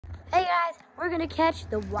Hey guys, we're gonna catch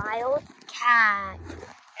the wild cat.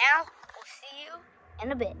 Now, we'll see you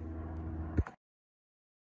in a bit.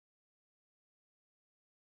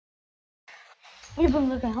 We've been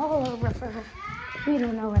looking all over for her. We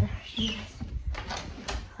don't know where she is.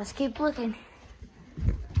 Let's keep looking.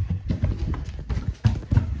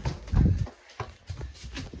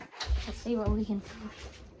 Let's see what we can find.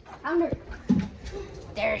 Found her.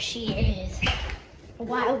 There she is. A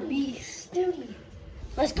wild beast.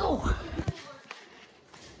 Let's go.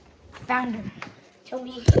 Found her. Tell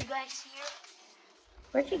me if you guys see her.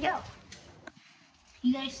 Where'd she go?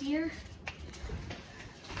 You guys see her?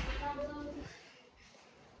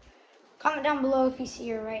 Comment down below if you see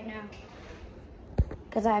her right now.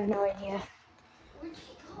 Because I have no idea. Where'd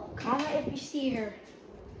she go? Comment if you see her.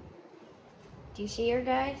 Do you see her,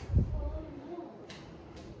 guys?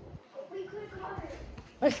 We could have caught her.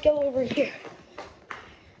 Let's go over here.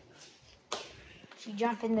 She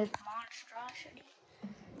jumped in this monstrosity.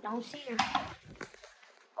 Don't see her.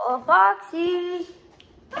 Oh, Foxy!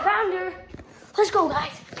 Found her. Let's go,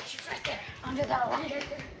 guys. She's right there. Under that ladder.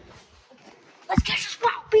 Let's catch this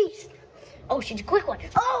wild beast. Oh, she's a quick one.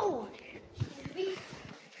 Oh!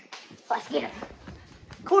 Let's get her.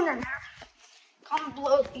 Corner her. Comment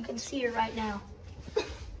below if you can see her right now.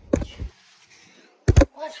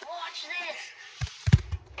 Let's watch this.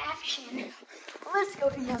 Action. Let's go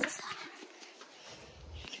to the other side.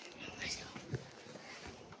 Let's go.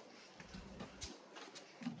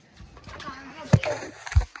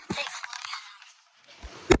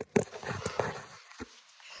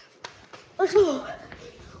 Let's go.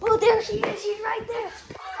 Oh, there she is. She's right there.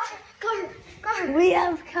 Got her. We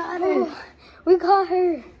have caught her. Oh, we caught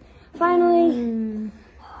her. Finally.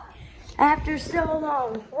 After so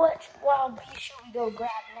long. What wild beast should we go grab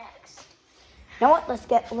next? You know what?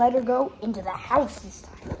 Let her go into the house this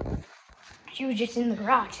time. She was just in the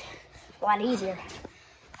garage. A lot easier.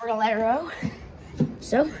 We're gonna let her go.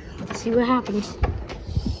 So, let's see what happens.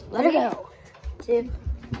 Let her go. 2,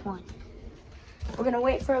 1. We're gonna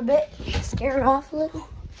wait for a bit, scare her off a little.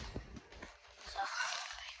 So,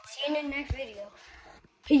 see you in the next video.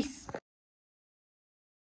 Peace.